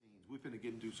finna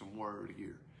get into some word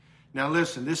here. Now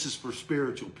listen, this is for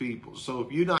spiritual people. So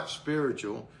if you're not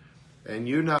spiritual and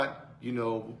you're not,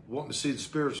 wanting to see the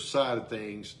spiritual side of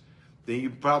things, then you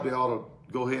probably ought to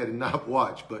go ahead and not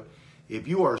watch. But if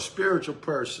you are a spiritual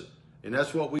person, and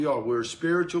that's what we are, we're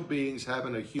spiritual beings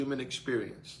having a human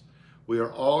experience. We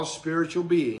are all spiritual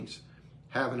beings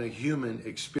having a human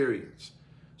experience.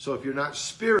 So if you're not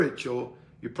spiritual,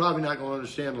 you're probably not going to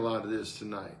understand a lot of this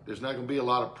tonight. There's not going to be a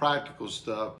lot of practical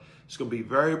stuff. It's going to be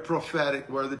very prophetic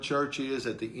where the church is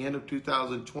at the end of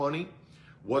 2020,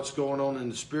 what's going on in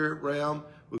the spirit realm.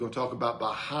 We're going to talk about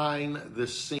behind the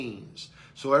scenes.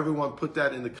 So everyone put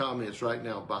that in the comments right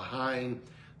now, behind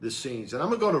the scenes. And I'm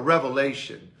going to go to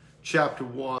Revelation chapter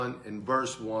 1 and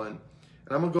verse 1. And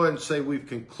I'm going to go ahead and say we've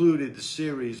concluded the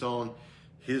series on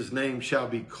His name shall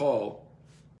be called.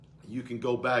 You can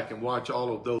go back and watch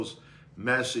all of those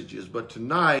messages. But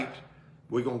tonight,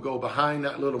 we're going to go behind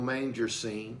that little manger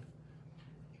scene.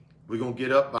 We're going to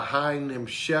get up behind them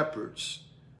shepherds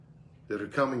that are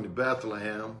coming to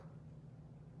Bethlehem.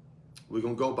 We're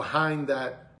going to go behind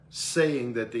that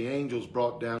saying that the angels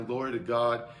brought down, glory to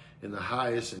God in the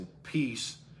highest and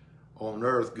peace on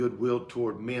earth, goodwill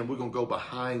toward men. We're going to go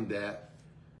behind that.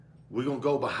 We're going to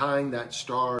go behind that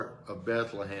star of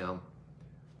Bethlehem.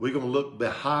 We're going to look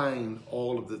behind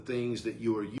all of the things that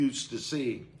you are used to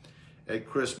seeing at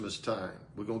Christmas time.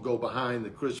 We're going to go behind the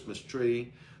Christmas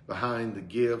tree, behind the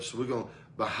gifts. We're going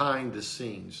behind the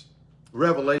scenes.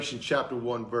 Revelation chapter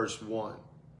 1, verse 1.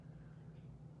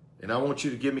 And I want you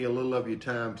to give me a little of your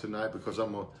time tonight because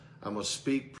I'm going to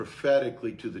speak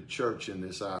prophetically to the church in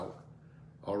this hour.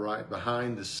 All right,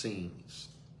 behind the scenes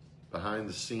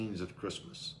of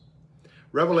Christmas.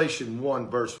 Revelation 1,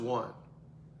 verse 1.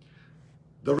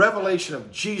 The revelation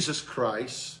of Jesus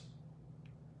Christ,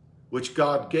 which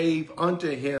God gave unto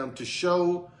him to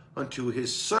show unto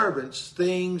his servants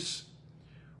things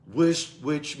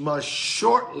which must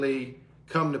shortly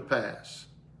come to pass.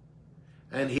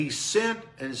 And he sent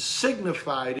and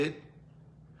signified it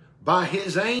by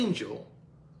his angel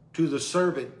to the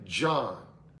servant John.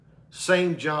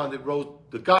 Same John that wrote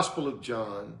the Gospel of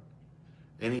John,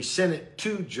 and he sent it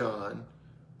to John.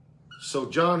 So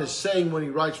John is saying when he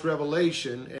writes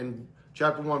Revelation in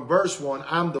chapter 1, verse 1,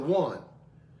 I'm the one.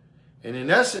 And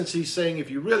in essence, he's saying if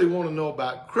you really want to know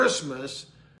about Christmas,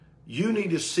 you need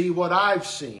to see what I've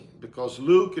seen. Because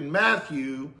Luke and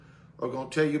Matthew are going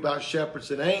to tell you about shepherds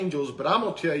and angels, but I'm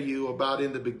going to tell you about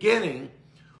in the beginning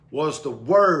was the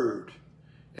Word.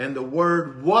 And the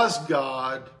Word was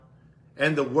God,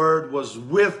 and the Word was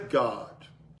with God.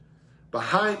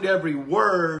 Behind every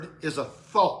word is a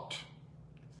thought.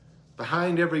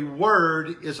 Behind every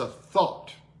word is a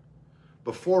thought.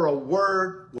 Before a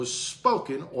word was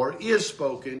spoken or is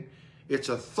spoken, it's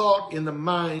a thought in the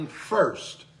mind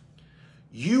first.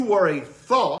 You were a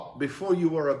thought before you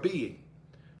were a being.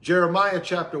 Jeremiah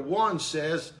chapter 1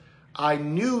 says, I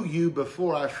knew you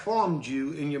before I formed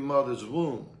you in your mother's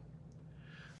womb.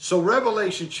 So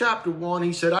Revelation chapter 1,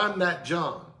 he said, I'm that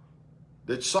John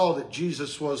that saw that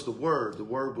Jesus was the Word. The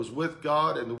Word was with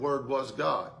God and the Word was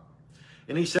God.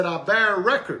 And he said, I bear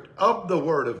record of the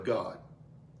Word of God.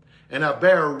 And I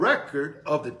bear record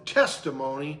of the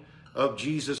testimony of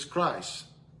Jesus Christ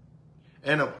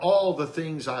and of all the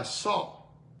things I saw.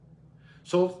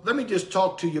 So let me just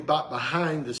talk to you about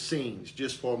behind the scenes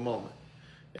just for a moment.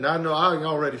 And I know I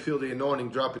already feel the anointing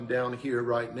dropping down here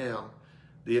right now.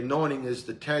 The anointing is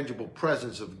the tangible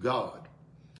presence of God.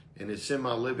 And it's in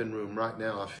my living room right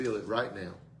now. I feel it right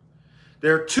now.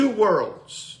 There are two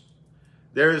worlds.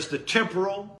 There is the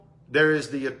temporal. There is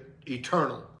the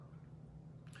eternal.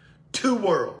 Two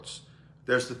worlds.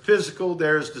 There's the physical.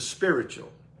 There's the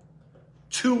spiritual.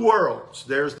 Two worlds.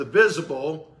 There's the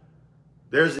visible.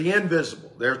 There's the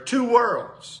invisible. There are two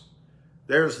worlds.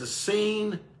 There's the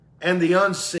seen and the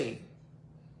unseen.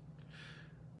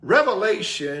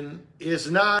 Revelation is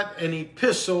not an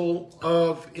epistle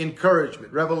of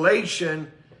encouragement.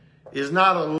 Revelation is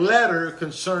not a letter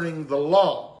concerning the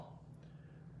law.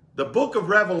 The book of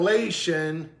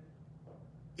Revelation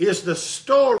is the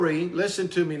story, listen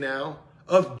to me now,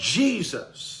 of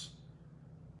Jesus.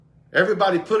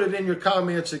 Everybody put it in your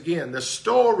comments again. The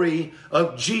story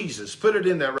of Jesus. Put it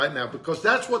in there right now because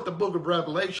that's what the book of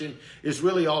Revelation is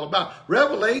really all about.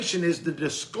 Revelation is the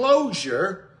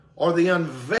disclosure or the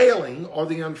unveiling or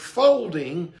the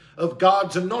unfolding of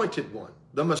God's anointed one,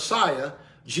 the Messiah,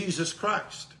 Jesus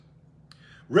Christ.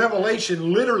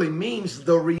 Revelation literally means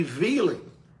the revealing.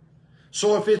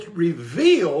 So if it's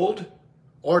revealed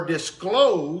or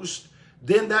disclosed,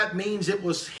 then that means it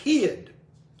was hid.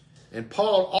 And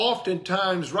Paul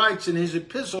oftentimes writes in his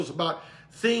epistles about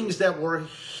things that were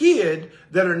hid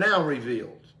that are now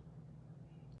revealed.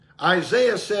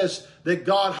 Isaiah says that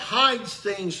God hides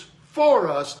things for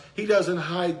us. He doesn't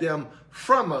hide them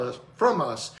from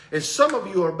us. And some of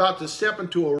you are about to step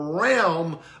into a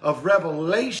realm of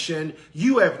revelation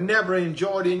you have never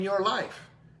enjoyed in your life.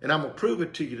 And I'm going to prove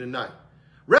it to you tonight.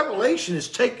 Revelation is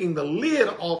taking the lid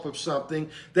off of something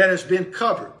that has been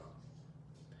covered.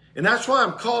 And that's why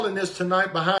I'm calling this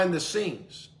tonight behind the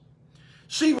scenes.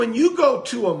 See, when you go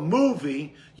to a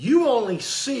movie, you only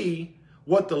see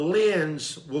what the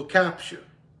lens will capture.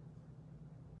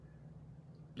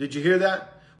 Did you hear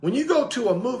that? When you go to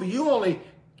a movie, you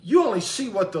only see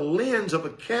what the lens of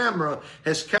a camera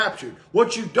has captured.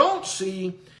 What you don't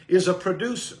see is a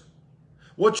producer.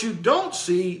 What you don't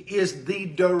see is the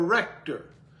director.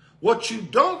 What you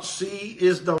don't see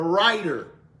is the writer.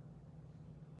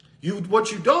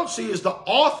 What you don't see is the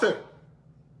author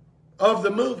of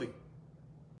the movie.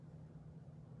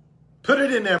 Put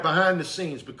it in there behind the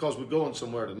scenes because we're going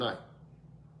somewhere tonight.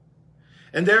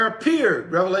 And there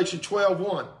appeared, Revelation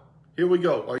 12:1. Here we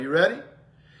go. Are you ready?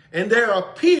 And there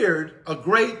appeared a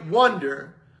great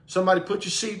wonder. Somebody put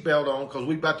your seatbelt on because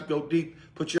we're about to go deep.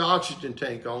 Put your oxygen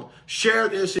tank on. Share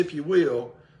this if you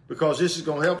will, because this is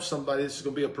going to help somebody. This is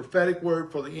going to be a prophetic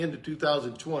word for the end of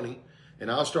 2020.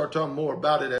 And I'll start talking more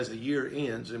about it as the year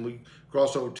ends and we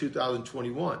cross over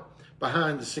 2021,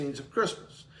 behind the scenes of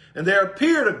Christmas. And there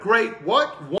appeared a great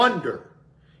what? Wonder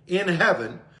in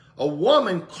heaven, a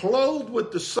woman clothed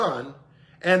with the sun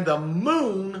and the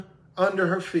moon under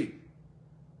her feet.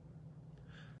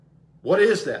 What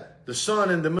is that? The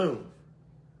sun and the moon.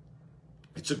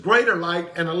 It's a greater light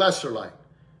and a lesser light.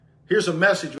 Here's a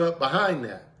message up behind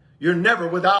that. You're never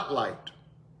without light.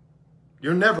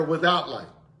 You're never without light.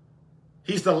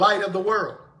 He's the light of the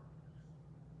world.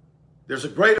 There's a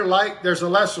greater light, there's a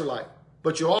lesser light,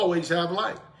 but you always have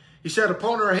light. He said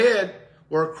upon her head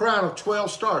were a crown of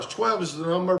 12 stars. 12 is the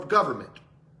number of government.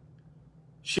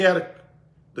 She had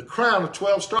the crown of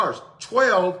 12 stars.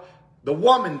 12, the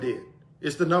woman did,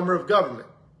 is the number of government.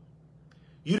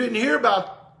 You didn't hear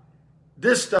about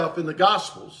this stuff in the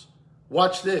Gospels.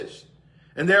 Watch this.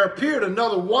 And there appeared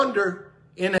another wonder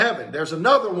in heaven. There's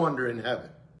another wonder in heaven.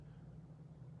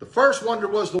 The first wonder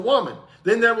was the woman.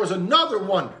 Then there was another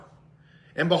wonder.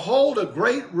 And behold, a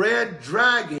great red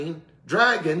dragon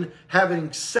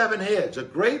having 7 heads. A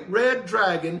great red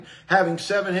dragon having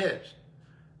 7 heads.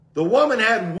 The woman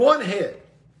had 1 head.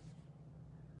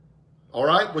 All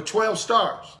right, with 12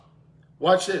 stars.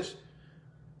 Watch this.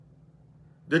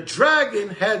 The dragon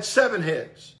had 7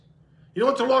 heads. You know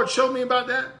what the Lord showed me about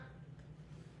that?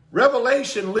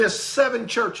 Revelation lists 7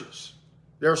 churches.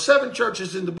 There are 7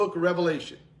 churches in the book of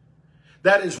Revelation.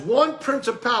 That is one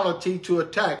principality to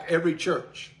attack every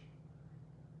church.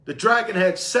 The dragon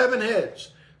had 7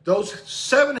 heads. Those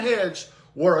 7 heads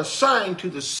were assigned to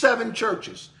the 7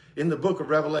 churches in the book of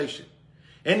Revelation.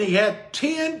 And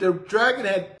the dragon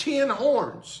had 10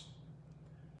 horns.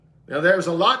 Now, there's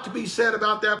a lot to be said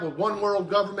about that with one world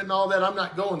government and all that. I'm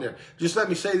not going there. Just let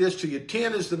me say this to you.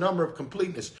 10 is the number of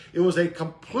completeness. It was a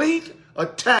complete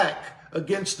attack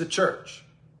against the church.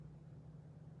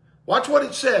 Watch what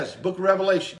it says, book of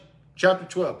Revelation, chapter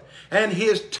 12. And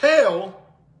his tail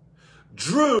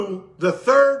drew the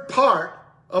 3rd part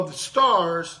of the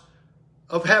stars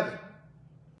of heaven.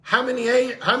 How many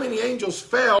angels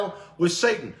fell with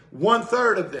Satan?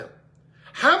 1/3 of them.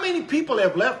 How many people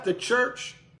have left the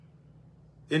church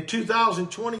in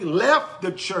 2020? Left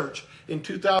the church in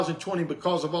 2020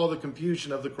 because of all the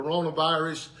confusion of the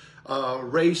coronavirus,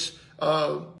 race,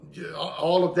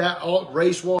 all of that,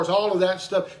 race wars, all of that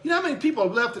stuff. You know how many people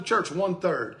have left the church?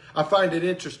 1/3. I find it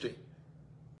interesting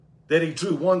that he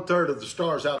drew 1/3 of the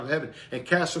stars out of heaven and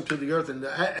cast them to the earth.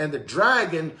 And the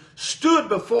dragon stood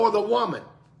before the woman.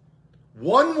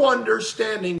 One wonder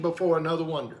standing before another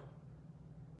wonder.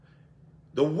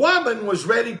 The woman was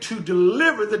ready to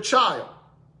deliver the child,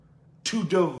 to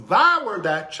devour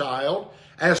that child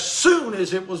as soon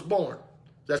as it was born.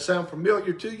 Does that sound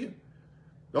familiar to you?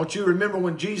 Don't you remember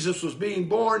when Jesus was being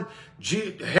born?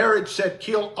 Herod said,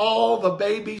 kill all the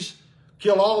babies,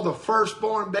 kill all the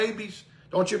firstborn babies.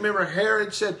 Don't you remember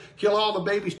Herod said, kill all the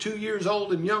babies 2 years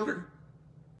old and younger?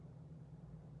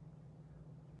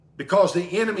 Because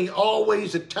the enemy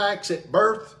always attacks at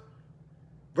birth.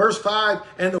 Verse 5,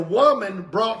 and the woman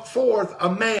brought forth a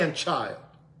man-child.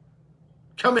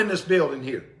 Come in this building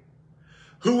here.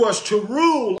 Who was to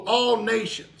rule all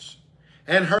nations.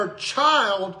 And her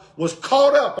child was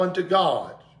caught up unto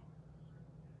God.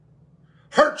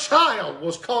 Her child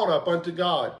was caught up unto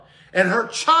God. And her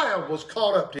child was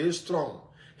caught up to his throne.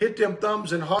 Hit them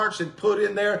thumbs and hearts and put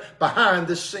in there behind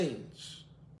the scenes.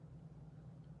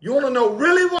 You want to know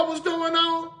really what was going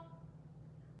on?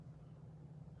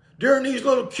 During these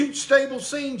little cute stable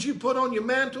scenes you put on your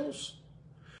mantles?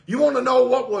 You want to know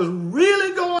what was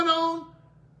really going on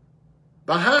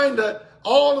behind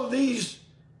all of these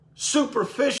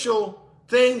superficial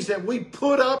things that we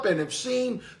put up and have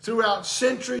seen throughout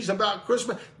centuries about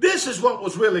Christmas? This is what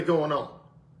was really going on.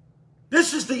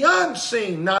 This is the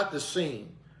unseen, not the seen.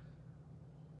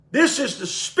 This is the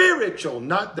spiritual,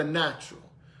 not the natural.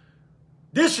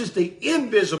 This is the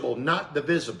invisible, not the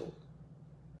visible.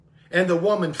 And the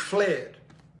woman fled.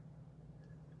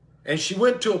 And she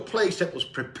went to a place that was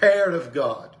prepared of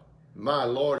God. My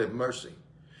Lord have mercy.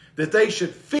 That they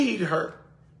should feed her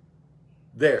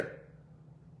there.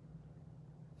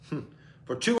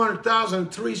 For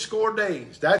 200,003 score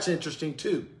days. That's interesting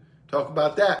too. Talk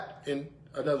about that in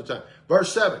another time.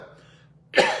 Verse 7.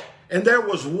 And there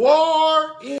was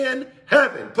war in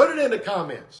heaven. Put it in the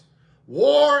comments.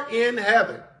 War in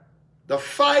heaven. The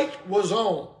fight was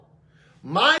on.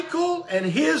 Michael and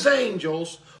his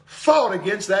angels fought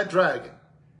against that dragon.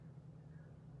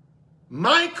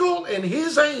 Michael and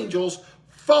his angels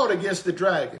fought against the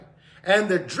dragon. And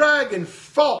the dragon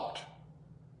fought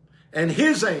and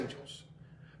his angels.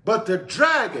 But the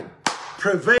dragon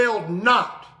prevailed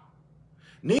not.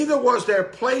 Neither was there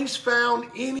place found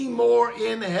any more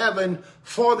in heaven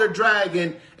for the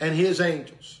dragon and his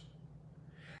angels.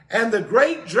 And the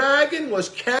great dragon was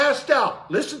cast out.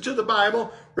 Listen to the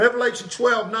Bible, Revelation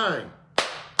 12:9.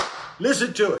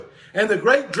 Listen to it. And the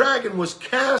great dragon was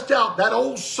cast out, that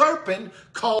old serpent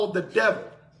called the devil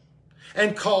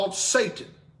and called Satan,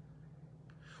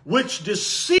 which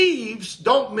deceives.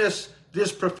 Don't miss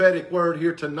this prophetic word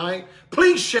here tonight.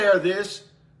 Please share this.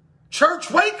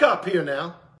 Church, wake up here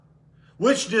now.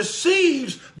 Which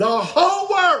deceives the whole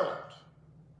world.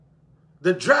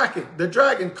 The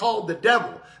dragon called the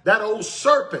devil, that old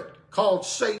serpent called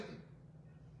Satan,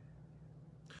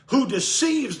 who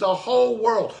deceives the whole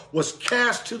world, was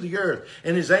cast to the earth,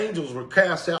 and his angels were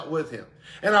cast out with him.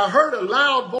 And I heard a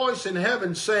loud voice in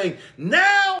heaven saying,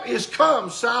 now is come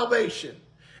salvation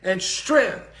and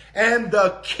strength and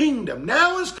the kingdom.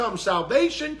 Now is come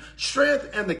salvation, strength,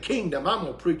 and the kingdom. I'm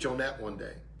going to preach on that one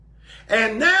day.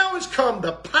 And now is come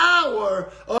the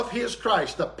power of his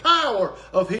Christ, the power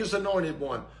of his anointed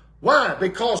one. Why?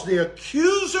 Because the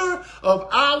accuser of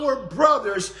our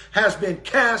brothers has been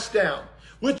cast down,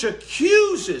 which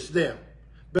accuses them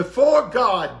before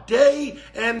God day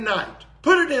and night.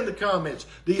 Put it in the comments.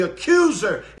 The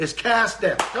accuser is cast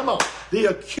down. Come on. The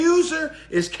accuser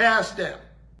is cast down.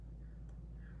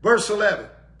 Verse 11.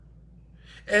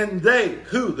 And they,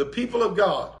 who? The people of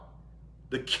God,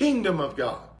 the kingdom of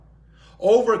God,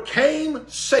 overcame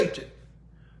Satan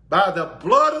by the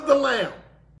blood of the Lamb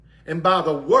and by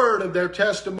the word of their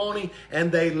testimony,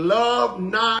 and they loved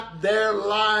not their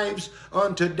lives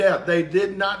unto death. They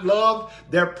did not love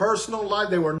their personal life.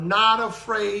 They were not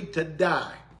afraid to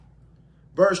die.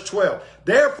 Verse 12.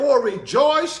 Therefore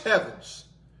rejoice, heavens,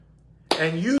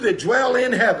 and you that dwell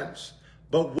in heavens.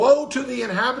 But woe to the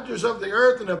inhabitants of the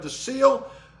earth, and of the seal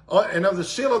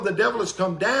of the devil has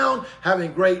come down,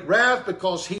 having great wrath,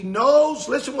 because he knows,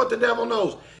 listen what the devil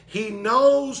knows. He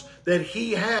knows that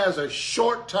he has a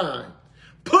short time.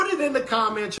 Put it in the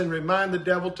comments and remind the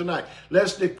devil tonight.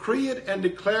 Let's decree it and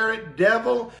declare it.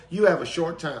 Devil, you have a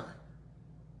short time.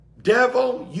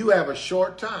 Devil, you have a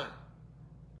short time.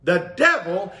 The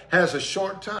devil has a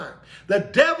short time. The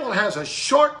devil has a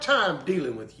short time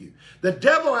dealing with you. The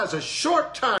devil has a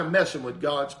short time messing with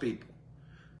God's people.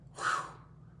 Whew.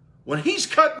 When he's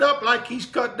cutting up like he's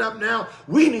cutting up now,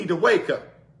 we need to wake up.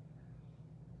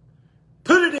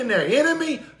 Put it in there.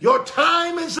 Enemy, your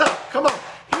time is up. Come on.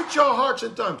 Hit your hearts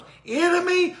and thumbs.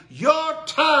 Enemy, your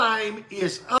time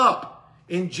is up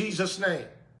in Jesus' name.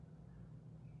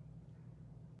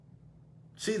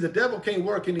 See, the devil can't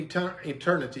work in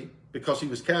eternity because he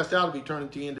was cast out of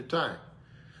eternity into time.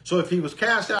 So if he was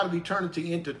cast out of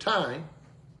eternity into time,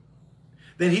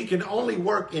 then he can only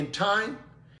work in time,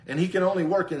 and he can only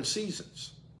work in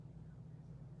seasons.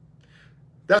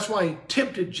 That's why he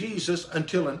tempted Jesus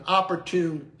until an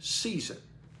opportune season.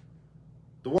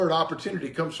 The word opportunity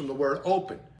comes from the word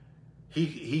open.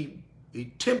 He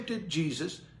tempted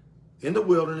Jesus in the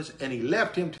wilderness, and he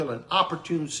left him till an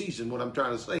opportune season, what I'm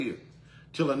trying to say here,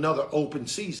 till another open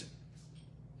season.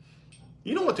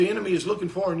 You know what the enemy is looking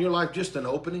for in your life? Just an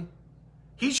opening.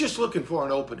 He's just looking for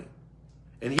an opening.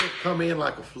 And he'll come in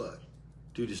like a flood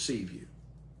to deceive you.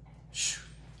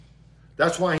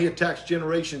 That's why he attacks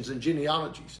generations and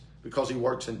genealogies, because he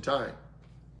works in time.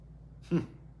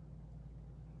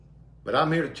 But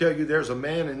I'm here to tell you there's a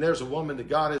man and there's a woman that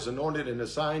God has anointed and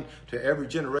assigned to every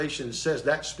generation. It says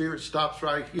that spirit stops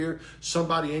right here.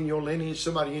 Somebody in your lineage,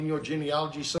 somebody in your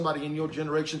genealogy, somebody in your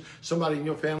generation, somebody in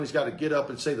your family's got to get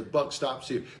up and say the buck stops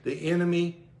here. The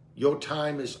enemy, your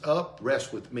time is up.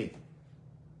 Rest with me.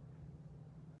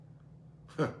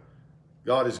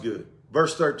 God is good.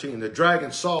 Verse 13, the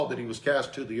dragon saw that he was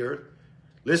cast to the earth.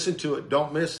 Listen to it.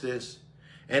 Don't miss this.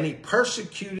 And he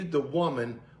persecuted the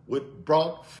woman which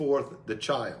brought forth the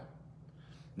child.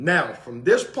 Now, from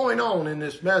this point on in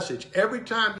this message, every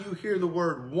time you hear the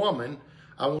word woman,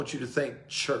 I want you to think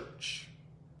church.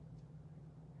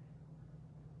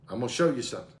 I'm going to show you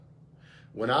something.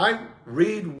 When I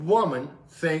read woman,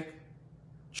 think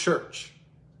church.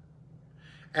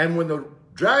 And when the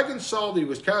dragon saw that he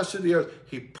was cast to the earth,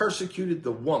 he persecuted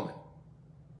the woman.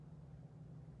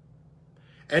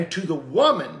 And to the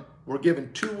woman were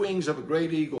given 2 wings of a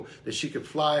great eagle that she could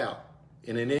fly out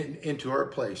into her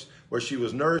place, where she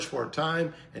was nourished for a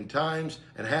time and times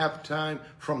and half a time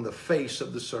from the face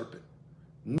of the serpent.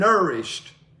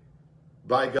 Nourished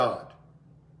by God.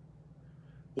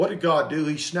 What did God do?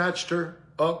 He snatched her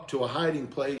up to a hiding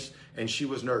place and she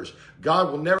was nourished.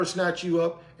 God will never snatch you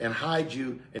up and hide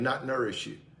you and not nourish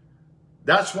you.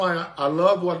 That's why I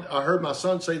love what I heard my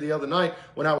son say the other night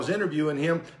when I was interviewing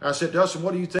him. I said, Dustin,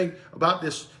 what do you think about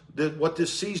this, what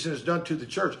this season has done to the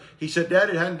church? He said, Dad,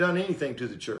 it hadn't done anything to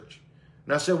the church.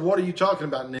 And I said, what are you talking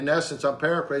about? And in essence, I'm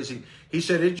paraphrasing. He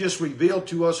said, it just revealed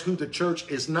to us who the church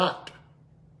is not.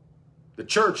 The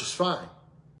church is fine.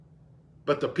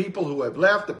 But the people who have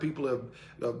left, the people who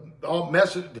have all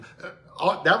messed,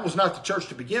 that was not the church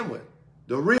to begin with.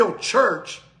 The real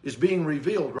church is being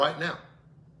revealed right now.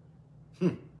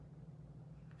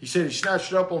 He said he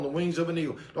snatched it up on the wings of an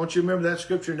eagle. Don't you remember that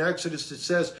scripture in Exodus that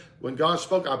says, when God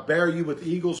spoke, I bear you with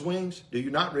eagle's wings? Do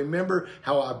you not remember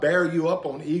how I bear you up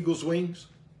on eagle's wings?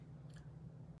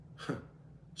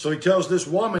 So he tells this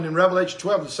woman in Revelation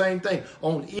 12 the same thing,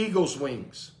 on eagle's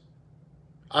wings.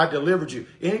 I delivered you.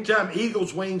 Anytime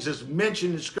eagle's wings is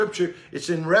mentioned in scripture, it's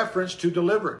in reference to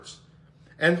deliverance.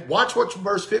 And watch what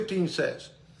verse 15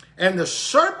 says. And the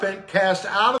serpent cast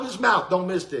out of his mouth, don't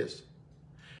miss this.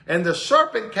 And the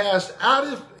serpent cast out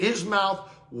of his mouth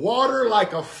water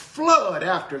like a flood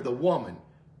after the woman.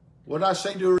 What did I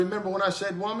say? Do you remember when I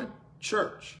said woman?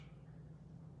 Church.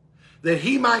 That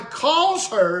he might cause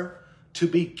her to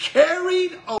be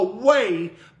carried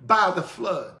away by the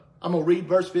flood. I'm going to read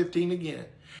verse 15 again.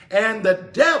 And the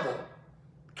devil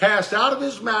cast out of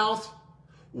his mouth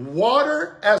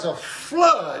water as a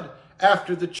flood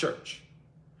after the church,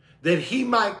 that he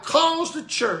might cause the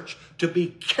church to be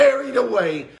carried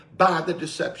away by the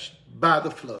deception, by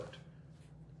the flood.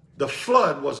 The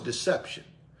flood was deception.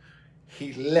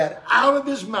 He let out of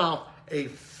his mouth a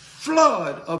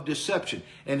flood of deception.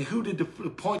 And who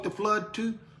did point the flood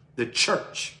to? The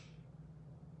church.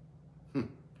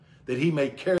 That he may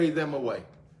carry them away.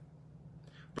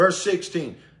 Verse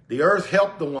 16, the earth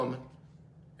helped the woman,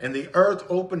 and the earth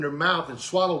opened her mouth and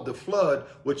swallowed the flood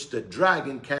which the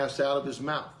dragon cast out of his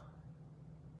mouth.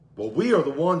 Well, we are the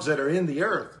ones that are in the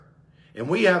earth, and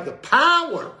we have the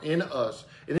power in us.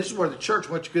 And this is where the church,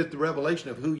 once you get the revelation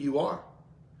of who you are.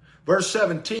 Verse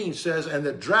 17 says, and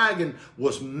the dragon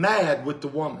was mad with the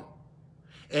woman,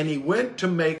 and he went to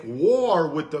make war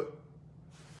with the...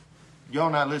 Y'all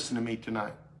not listening to me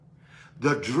tonight.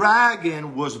 The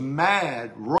dragon was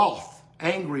mad, wroth,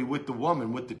 angry with the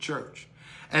woman, with the church,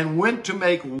 and went to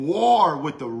make war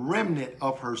with the remnant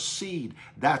of her seed.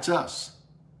 That's us.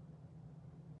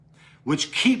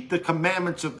 Which keep the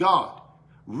commandments of God.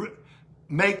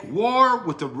 Make war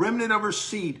with the remnant of her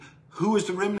seed. Who is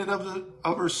the remnant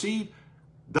of her seed?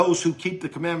 Those who keep the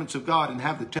commandments of God and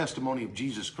have the testimony of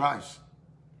Jesus Christ.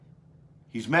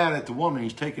 He's mad at the woman.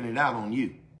 He's taking it out on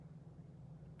you.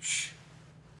 Shh.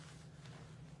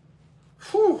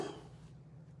 Whew.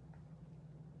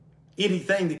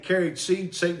 Anything that carried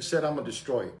seed, Satan said, I'm going to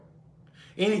destroy it.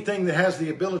 Anything that has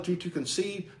the ability to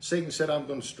conceive, Satan said, I'm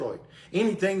going to destroy it.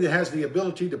 Anything that has the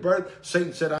ability to birth,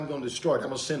 Satan said, I'm going to destroy it. I'm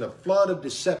going to send a flood of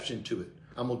deception to it.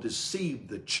 I'm going to deceive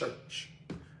the church.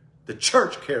 The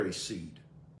church carries seed.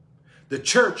 The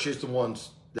church is the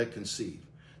ones that conceive.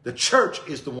 The church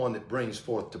is the one that brings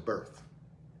forth to birth.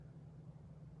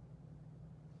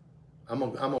 I'm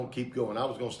going to keep going. I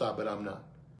was going to stop, but I'm not.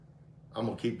 I'm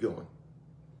going to keep going.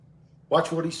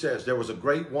 Watch what he says. There was a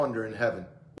great wonder in heaven.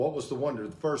 What was the wonder?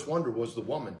 The first wonder was the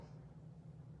woman.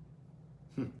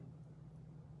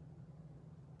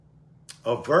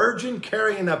 A virgin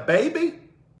carrying a baby?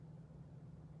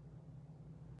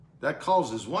 That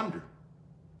causes wonder.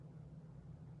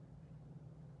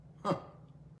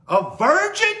 A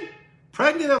virgin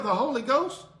pregnant of the Holy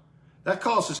Ghost? That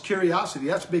causes curiosity.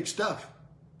 That's big stuff.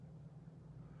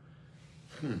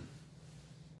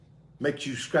 Makes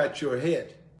you scratch your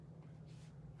head.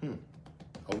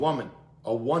 A woman,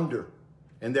 a wonder.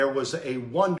 And there was a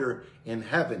wonder in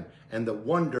heaven, and the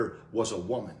wonder was a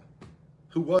woman.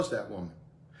 Who was that woman?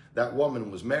 That woman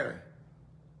was Mary.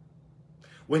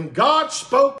 When God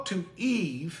spoke to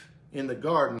Eve in the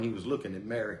garden, he was looking at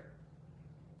Mary.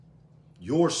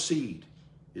 Your seed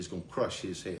is going to crush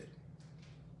his head.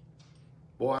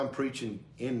 Boy, I'm preaching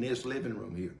in this living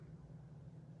room here.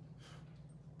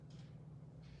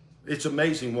 It's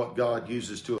amazing what God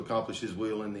uses to accomplish his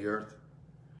will in the earth.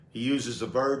 He uses a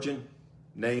virgin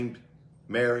named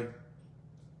Mary.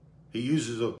 He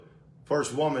uses a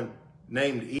first woman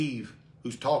named Eve,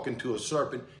 who's talking to a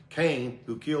serpent. Cain,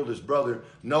 who killed his brother.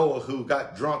 Noah, who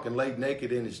got drunk and laid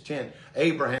naked in his tent.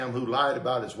 Abraham, who lied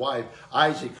about his wife.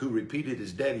 Isaac, who repeated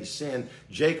his daddy's sin.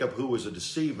 Jacob, who was a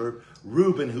deceiver.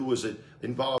 Reuben, who was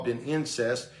involved in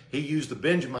incest. He used the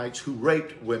Benjamites, who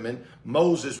raped women.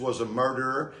 Moses was a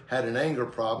murderer, had an anger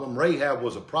problem. Rahab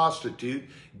was a prostitute.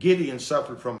 Gideon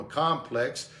suffered from a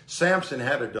complex. Samson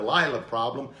had a Delilah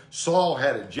problem. Saul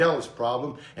had a jealous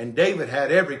problem. And David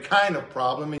had every kind of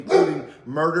problem, including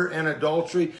murder and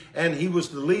adultery. And he was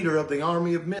the leader of the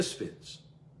army of misfits.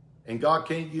 And God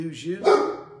can't use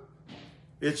you?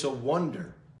 It's a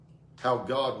wonder how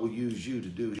God will use you to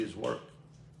do his work.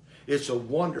 It's a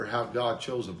wonder how God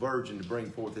chose a virgin to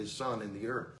bring forth his son in the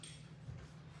earth.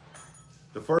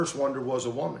 The first wonder was a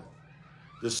woman.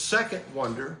 The second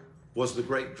wonder was the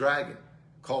great dragon,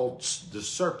 called the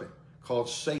serpent, called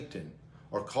Satan,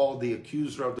 or called the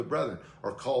accuser of the brethren,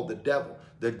 or called the devil.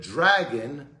 The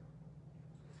dragon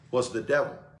was the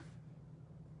devil.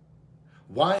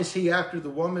 Why is he after the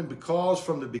woman? Because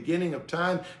from the beginning of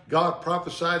time, God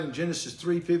prophesied in Genesis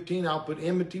 3:15, I'll put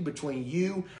enmity between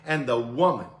you and the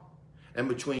woman. And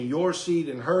between your seed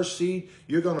and her seed,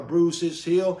 you're going to bruise his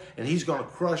heel and he's going to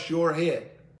crush your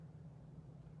head.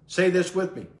 Say this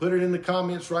with me. Put it in the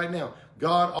comments right now.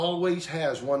 God always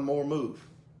has one more move.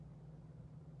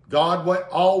 God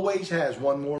always has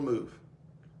one more move.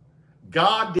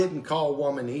 God didn't call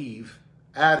woman Eve.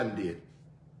 Adam did.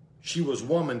 She was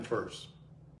woman first.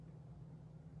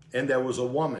 And there was a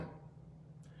woman.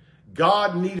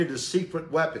 God needed a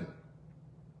secret weapon.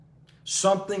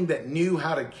 Something that knew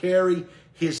how to carry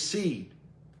his seed.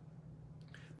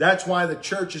 That's why the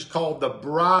church is called the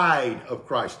bride of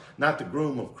Christ, not the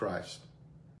groom of Christ.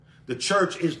 The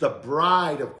church is the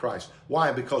bride of Christ.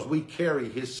 Why? Because we carry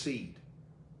his seed.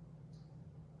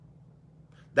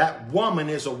 That woman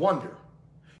is a wonder.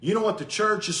 You know what the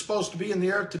church is supposed to be in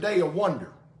the earth today? A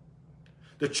wonder.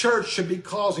 The church should be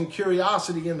causing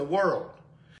curiosity in the world,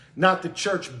 not the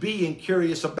church being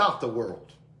curious about the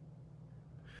world.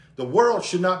 The world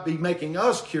should not be making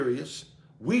us curious.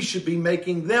 We should be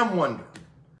making them wonder.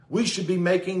 We should be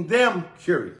making them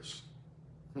curious.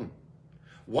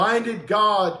 Why did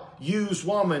God use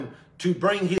woman to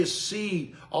bring his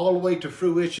seed all the way to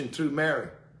fruition through Mary?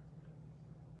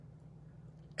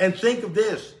 And think of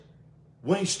this.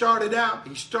 When he started out,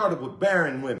 he started with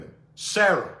barren women.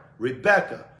 Sarah,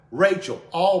 Rebecca, Rachel,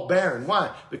 all barren.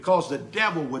 Why? Because the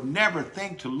devil would never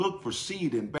think to look for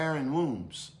seed in barren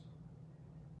wombs.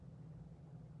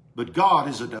 But God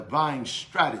is a divine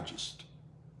strategist.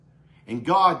 And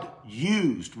God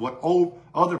used what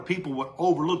other people would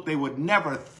overlook. They would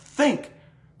never think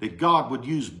that God would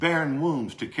use barren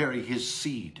wombs to carry his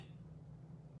seed.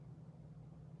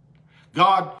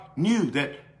 God knew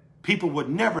that people would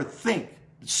never think,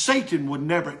 Satan would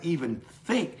never even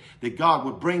think that God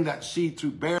would bring that seed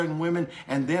through barren women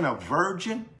and then a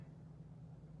virgin.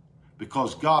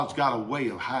 Because God's got a way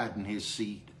of hiding his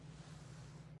seed.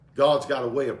 God's got a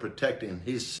way of protecting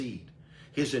his seed.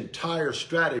 His entire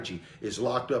strategy is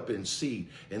locked up in seed.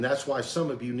 And that's why some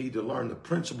of you need to learn the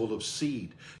principle of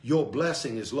seed. Your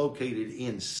blessing is located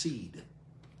in seed.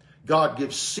 God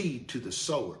gives seed to the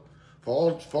sower.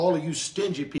 For all of you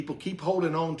stingy people, keep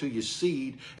holding on to your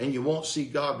seed and you won't see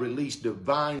God release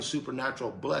divine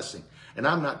supernatural blessing. And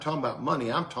I'm not talking about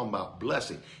money, I'm talking about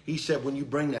blessing. He said, when you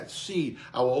bring that seed,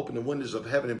 I will open the windows of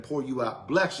heaven and pour you out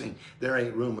blessing. There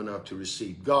ain't room enough to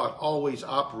receive. God always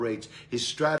operates. His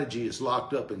strategy is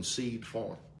locked up in seed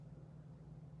form.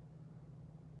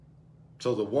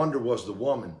 So the wonder was the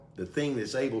woman, the thing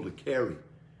that's able to carry.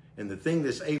 And the thing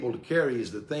that's able to carry is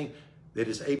the thing that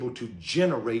is able to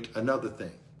generate another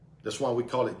thing. That's why we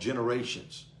call it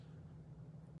generations.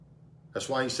 That's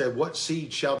why he said, what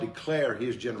seed shall declare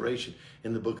his generation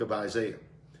in the book of Isaiah?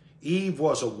 Eve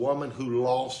was a woman who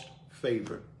lost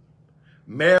favor.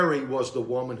 Mary was the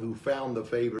woman who found the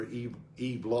favor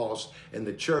Eve lost, and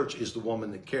the church is the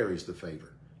woman that carries the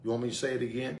favor. You want me to say it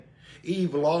again?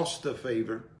 Eve lost the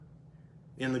favor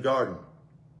in the garden.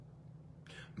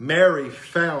 Mary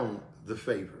found the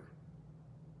favor.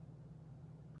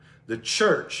 The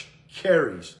church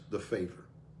carries the favor.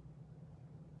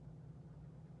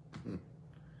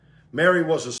 Mary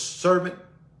was a servant,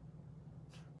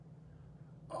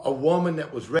 a woman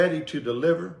that was ready to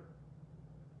deliver,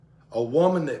 a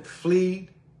woman that fled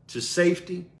to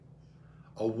safety,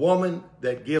 a woman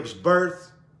that gives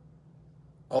birth,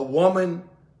 a woman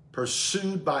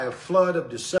pursued by a flood of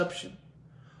deception,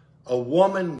 a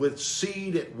woman with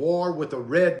seed at war with a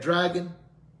red dragon.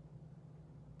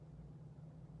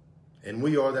 And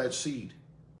we are that seed.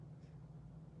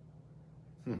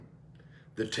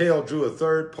 The tail drew a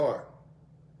third part.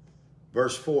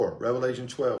 Verse 4, Revelation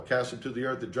 12, cast him to the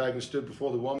earth. The dragon stood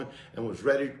before the woman and was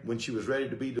ready, when she was ready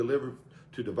to be delivered,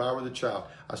 to devour the child.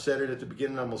 I said it at the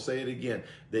beginning, I'm going to say it again.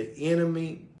 The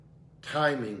enemy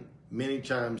timing many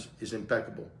times is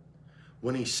impeccable.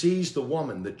 When he sees the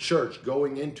woman, the church,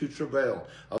 going into travail,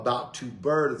 about to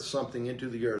birth something into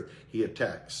the earth, he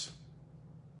attacks.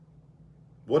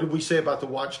 What did we say about the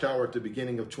watchtower at the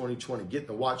beginning of 2020? Get in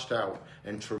the watchtower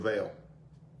and travail.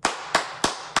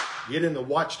 Get in the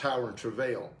watchtower and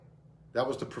travail. That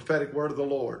was the prophetic word of the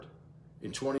Lord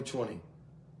in 2020.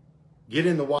 Get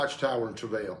in the watchtower and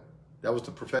travail. That was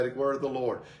the prophetic word of the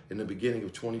Lord in the beginning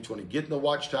of 2020. Get in the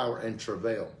watchtower and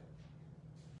travail.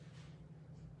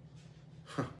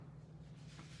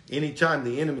 Anytime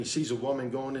the enemy sees a woman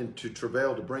going into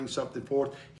travail to bring something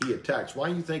forth, he attacks. Why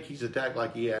do you think he's attacked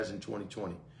like he has in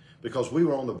 2020? Because we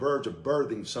were on the verge of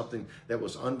birthing something that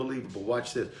was unbelievable.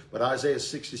 Watch this. But Isaiah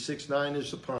 66:9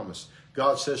 is the promise.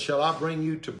 God says, shall I bring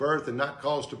you to birth and not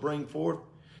cause to bring forth?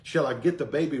 Shall I get the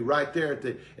baby right there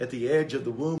at the edge of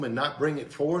the womb and not bring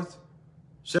it forth?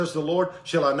 Says the Lord,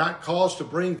 shall I not cause to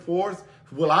bring forth?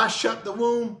 Will I shut the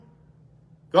womb?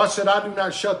 God said, I do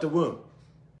not shut the womb.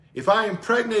 If I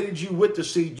impregnated you with the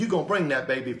seed, you're going to bring that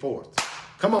baby forth.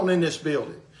 Come on in this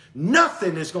building.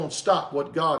 Nothing is going to stop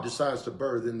what God decides to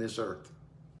birth in this earth.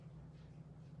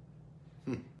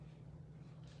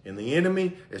 And the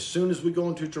enemy, as soon as we go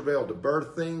into travail to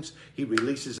birth things, he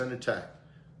releases an attack.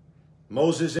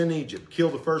 Moses in Egypt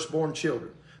killed the firstborn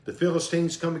children. The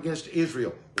Philistines come against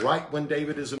Israel right when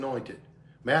David is anointed.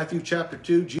 Matthew chapter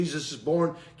 2, Jesus is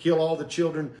born, kill all the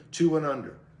children 2 and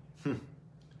under.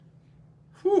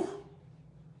 Whew.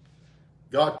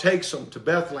 God takes them to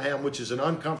Bethlehem, which is an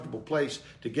uncomfortable place,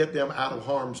 to get them out of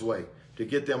harm's way, to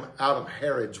get them out of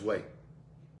Herod's way.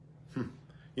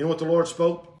 You know what the Lord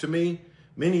spoke to me?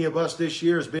 Many of us this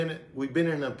year we've been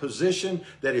in a position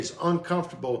that is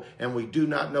uncomfortable, and we do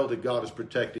not know that God is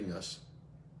protecting us.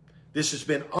 This has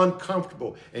been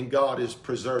uncomfortable, and God is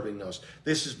preserving us.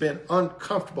 This has been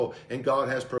uncomfortable, and God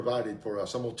has provided for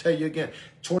us. I'm going to tell you again,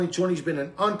 2020 has been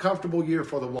an uncomfortable year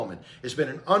for the woman. It's been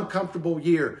an uncomfortable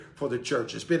year for the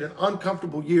church. It's been an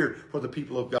uncomfortable year for the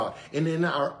people of God. And in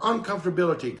our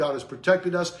uncomfortability, God has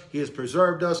protected us, he has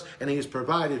preserved us, and he has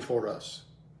provided for us.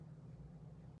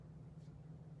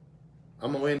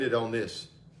 I'm going to end it on this.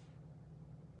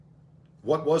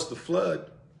 What was the flood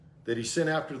that he sent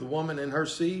after the woman and her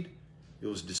seed? It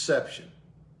was deception.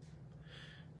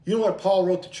 You know what Paul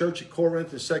wrote to the church at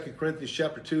Corinth in 2 Corinthians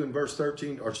chapter 2 and verse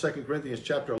 13, or 2 Corinthians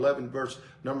chapter 11, verse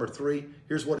number 3?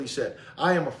 Here's what he said.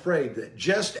 I am afraid that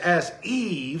just as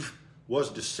Eve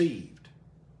was deceived,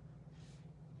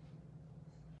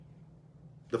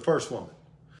 the first woman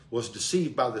was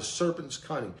deceived by the serpent's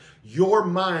cunning, your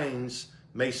minds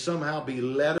may somehow be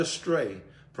led astray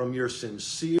from your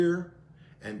sincere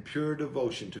and pure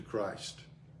devotion to Christ.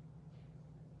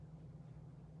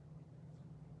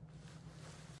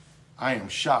 I am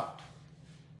shocked.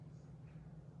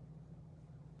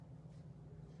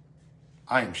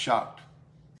 I am shocked.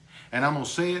 And I'm going to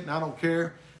say it, and I don't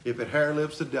care if it hair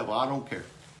lips the devil. I don't care.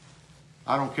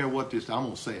 I don't care what this, I'm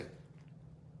going to say it.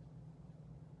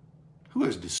 Who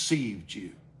has deceived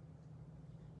you?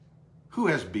 Who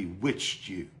has bewitched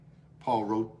you? Paul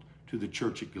wrote to the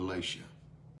church at Galatia.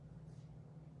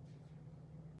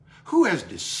 Who has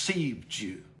deceived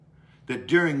you that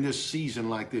during this season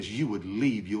like this, you would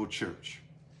leave your church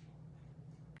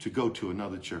to go to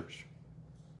another church?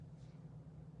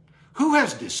 Who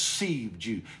has deceived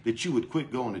you that you would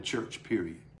quit going to church,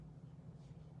 period?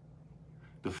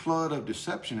 The flood of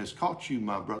deception has caught you,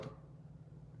 my brother,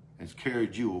 and has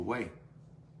carried you away.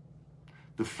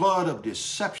 The flood of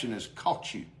deception has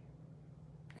caught you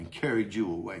and carried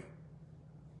you away.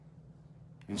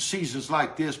 In seasons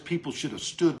like this, people should have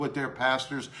stood with their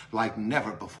pastors like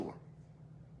never before.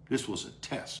 This was a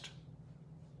test.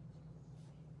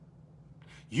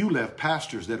 You left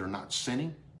pastors that are not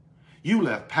sinning. You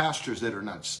left pastors that are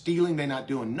not stealing. They're not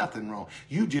doing nothing wrong.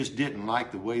 You just didn't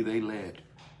like the way they led.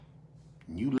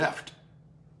 And you left.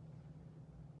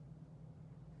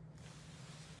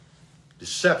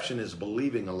 Deception is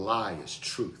believing a lie is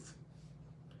truth.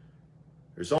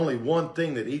 There's only one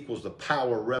thing that equals the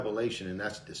power of revelation, and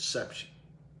that's deception.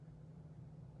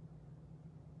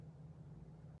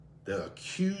 The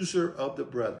accuser of the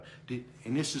brother.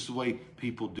 And this is the way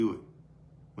people do it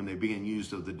when they're being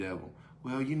used of the devil.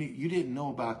 Well, you didn't know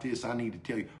about this. I need to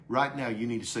tell you. Right now, you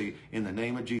need to say, in the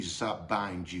name of Jesus, I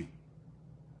bind you.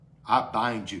 I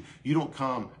bind you. You don't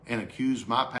come and accuse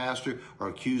my pastor or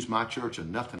accuse my church of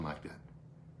nothing like that.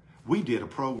 We did a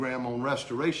program on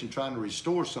restoration trying to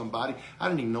restore somebody. I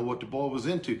didn't even know what the boy was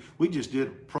into. We just did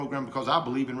a program because I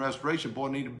believe in restoration. Boy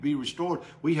needed to be restored.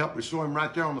 We helped restore him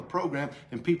right there on the program,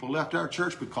 and people left our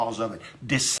church because of it.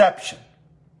 Deception.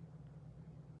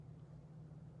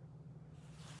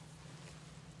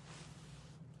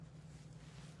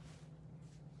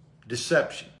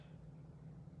 Deception.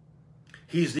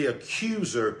 He's the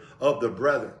accuser of the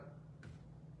brethren.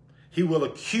 He will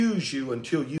accuse you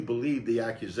until you believe the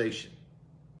accusation.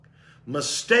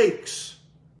 Mistakes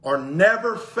are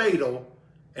never fatal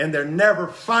and they're never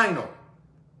final.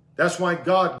 That's why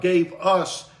God gave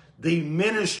us the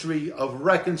ministry of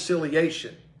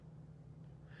reconciliation.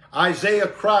 Isaiah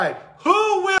cried,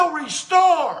 "Who will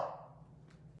restore?"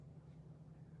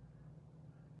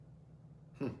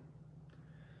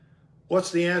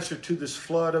 What's the answer to this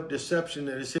flood of deception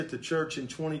that has hit the church in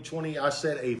 2020? I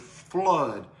said a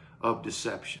flood of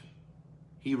deception.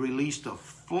 He released a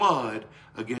flood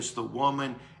against the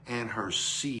woman and her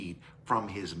seed from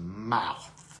his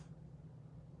mouth.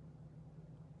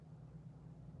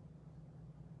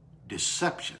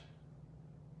 Deception.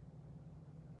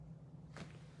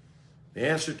 The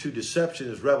answer to deception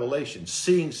is revelation,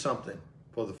 seeing something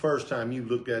for the first time you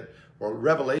looked at, or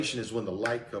revelation is when the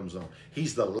light comes on.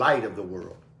 He's the light of the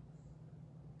world.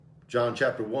 John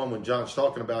chapter 1, when John's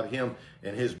talking about him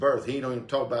and his birth, he don't even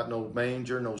talk about no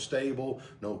manger, no stable,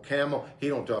 no camel. He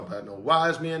don't talk about no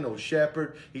wise men, no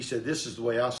shepherd. He said, this is the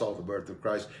way I saw the birth of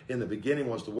Christ. In the beginning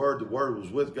was the Word was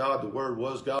with God, the Word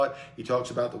was God. He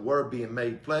talks about the Word being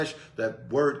made flesh.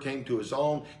 That Word came to his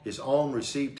own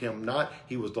received him not.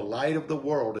 He was the light of the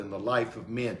world and the life of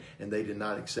men, and they did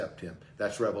not accept him.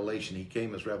 That's revelation. He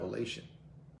came as revelation.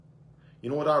 You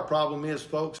know what our problem is,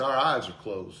 folks? Our eyes are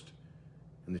closed.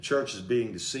 And the church is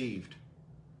being deceived.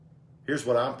 Here's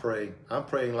what I'm praying. I'm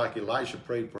praying like Elisha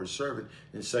prayed for his servant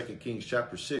in 2 Kings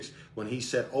chapter 6 when he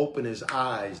said, open his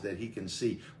eyes that he can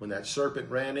see. When that serpent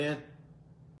ran in,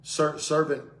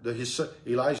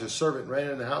 Elijah's servant ran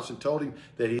in the house and told him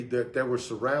that they were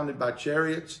surrounded by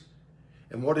chariots.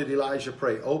 And what did Elijah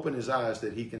pray? Open his eyes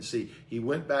that he can see. He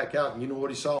went back out, and you know what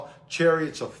he saw?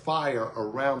 Chariots of fire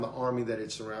around the army that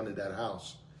had surrounded that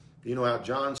house. You know how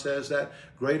John says that?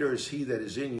 Greater is he that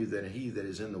is in you than he that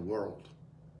is in the world.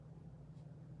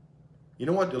 You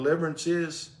know what deliverance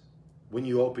is? When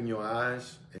you open your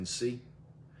eyes and see.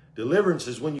 Deliverance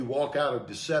is when you walk out of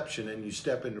deception and you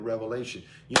step into revelation.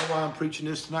 You know why I'm preaching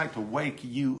this tonight? To wake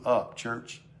you up,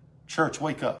 church. Church,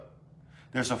 wake up.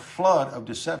 There's a flood of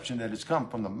deception that has come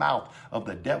from the mouth of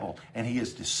the devil, and he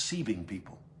is deceiving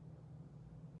people.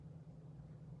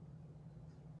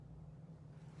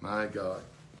 My God.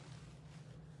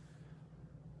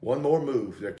 One more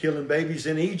move. They're killing babies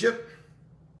in Egypt,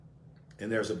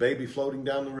 and there's a baby floating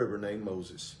down the river named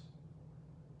Moses.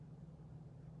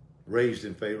 Raised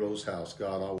in Pharaoh's house.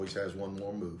 God always has one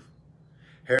more move.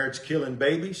 Herod's killing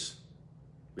babies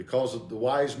because of the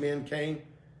wise men came,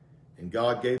 and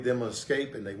God gave them an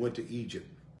escape, and they went to Egypt.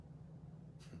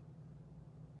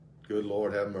 Good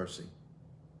Lord, have mercy.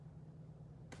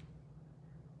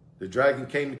 The dragon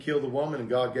came to kill the woman, and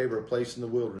God gave her a place in the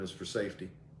wilderness for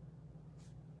safety.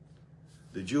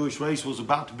 The Jewish race was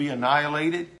about to be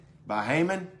annihilated by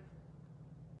Haman,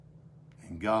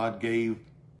 and God gave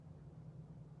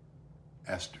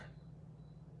Esther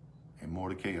and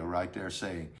Mordecai are right there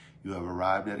saying, you have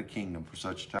arrived at a kingdom for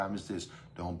such a time as this.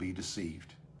 Don't be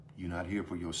deceived. You're not here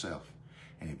for yourself.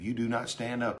 And if you do not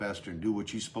stand up, Esther, and do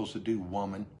what you're supposed to do,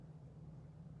 woman,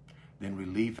 then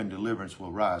relief and deliverance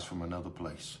will rise from another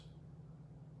place.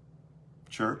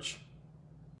 Church,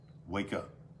 wake up.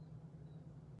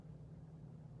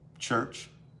 Church,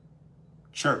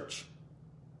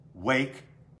 wake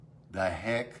the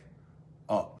heck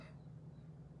up.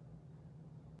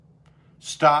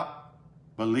 Stop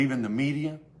believing the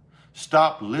media.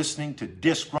 Stop listening to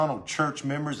disgruntled church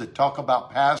members that talk about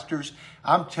pastors.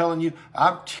 I'm telling you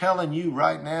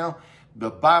right now, The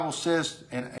Bible says,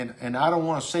 and I don't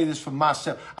want to say this for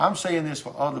myself, I'm saying this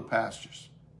for other pastors.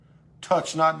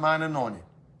 Touch not mine anointing.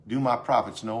 Do my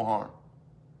prophets no harm.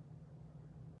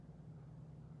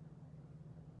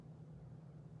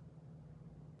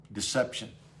 Deception.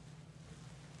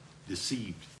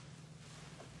 Deceived.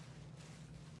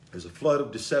 There's a flood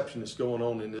of deception that's going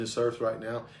on in this earth right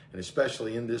now, and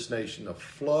especially in this nation. A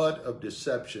flood of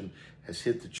deception has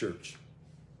hit the church.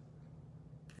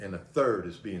 And a third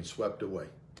is being swept away.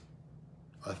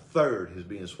 A third is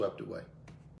being swept away.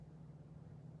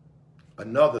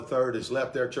 Another third has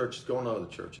left their churches, going to other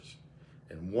churches.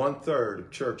 And 1/3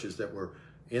 of churches that were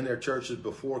in their churches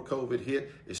before COVID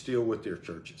hit is still with their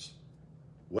churches.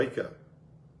 Wake up.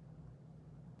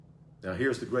 Now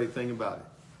here's the great thing about it.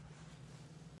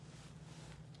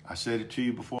 I said it to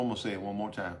you before, I'm going to say it one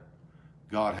more time.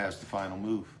 God has the final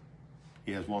move.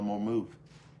 He has one more move.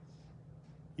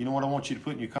 You know what I want you to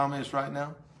put in your comments right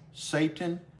now?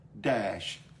 Satan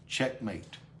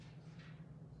checkmate.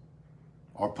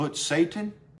 Or put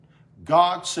Satan,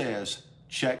 God says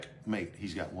checkmate.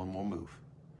 He's got one more move.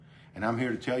 And I'm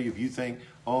here to tell you, if you think,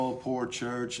 oh, poor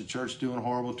church, the church is doing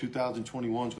horrible,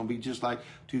 2021 is going to be just like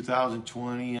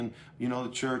 2020, and, you know,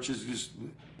 the church is just,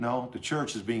 no, the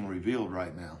church is being revealed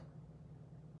right now.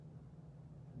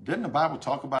 Doesn't the Bible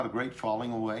talk about a great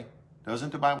falling away?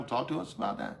 Doesn't the Bible talk to us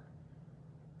about that?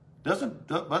 Doesn't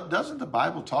the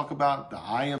Bible talk about the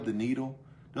eye of the needle?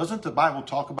 Doesn't the Bible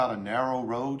talk about a narrow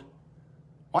road?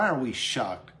 Why are we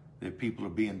shocked that people are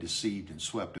being deceived and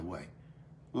swept away?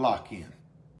 Lock in.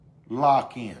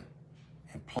 Lock in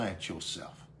and plant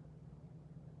yourself.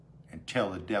 And tell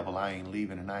the devil I ain't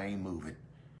leaving and I ain't moving.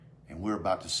 And we're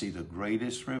about to see the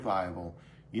greatest revival.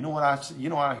 You know what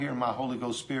I hear in my Holy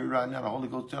Ghost spirit right now? The Holy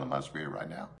Ghost telling my spirit right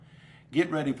now. Get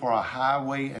ready for a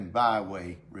highway and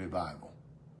byway revival.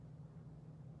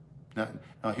 Now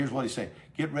here's what he's saying.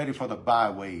 Get ready for the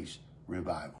byways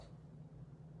revival.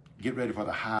 Get ready for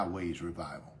the highways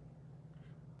revival.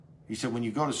 He said, when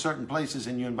you go to certain places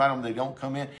and you invite them, they don't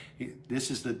come in. This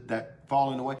is that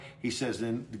falling away. He says,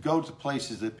 then go to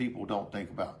places that people don't think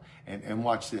about. And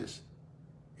watch this.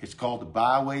 It's called the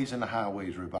byways and the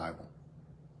highways revival.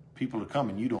 People are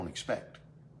coming you don't expect.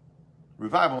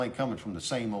 Revival ain't coming from the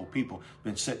same old people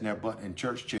been sitting there but in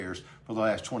church chairs for the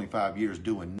last 25 years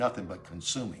doing nothing but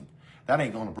consuming. That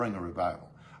ain't going to bring a revival.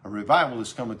 A revival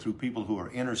is coming through people who are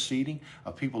interceding,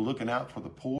 of people looking out for the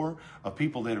poor, of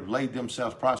people that have laid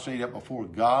themselves prostrate up before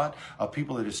God, of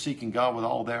people that are seeking God with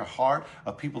all their heart,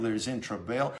 of people that is in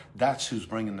travail. That's who's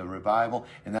bringing the revival,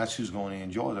 and that's who's going to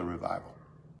enjoy the revival.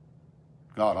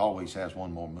 God always has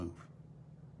one more move.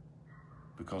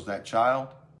 Because that child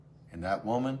and that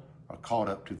woman are caught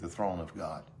up to the throne of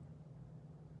God.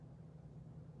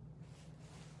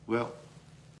 Well,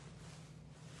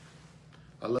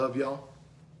 I love y'all.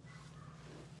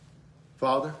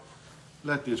 Father,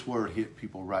 let this word hit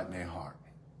people right in their heart.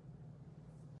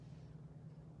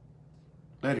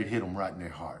 Let it hit them right in their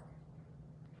heart.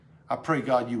 I pray,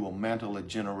 God, you will mantle a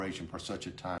generation for such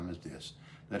a time as this,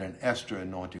 that an Esther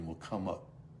anointing will come up.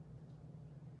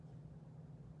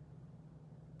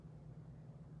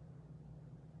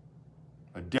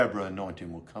 A Deborah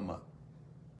anointing will come up.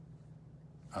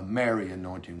 A Mary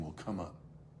anointing will come up.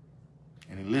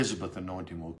 An Elizabeth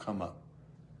anointing will come up.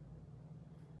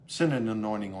 Send an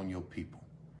anointing on your people.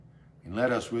 And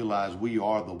let us realize we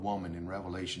are the woman in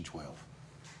Revelation 12.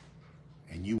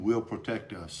 And you will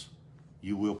protect us.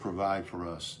 You will provide for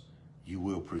us. You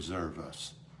will preserve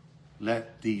us.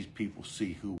 Let these people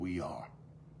see who we are.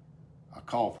 I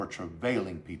call for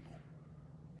travailing people,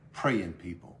 praying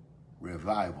people,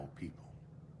 revival people.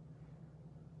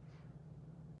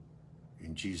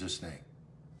 In Jesus' name.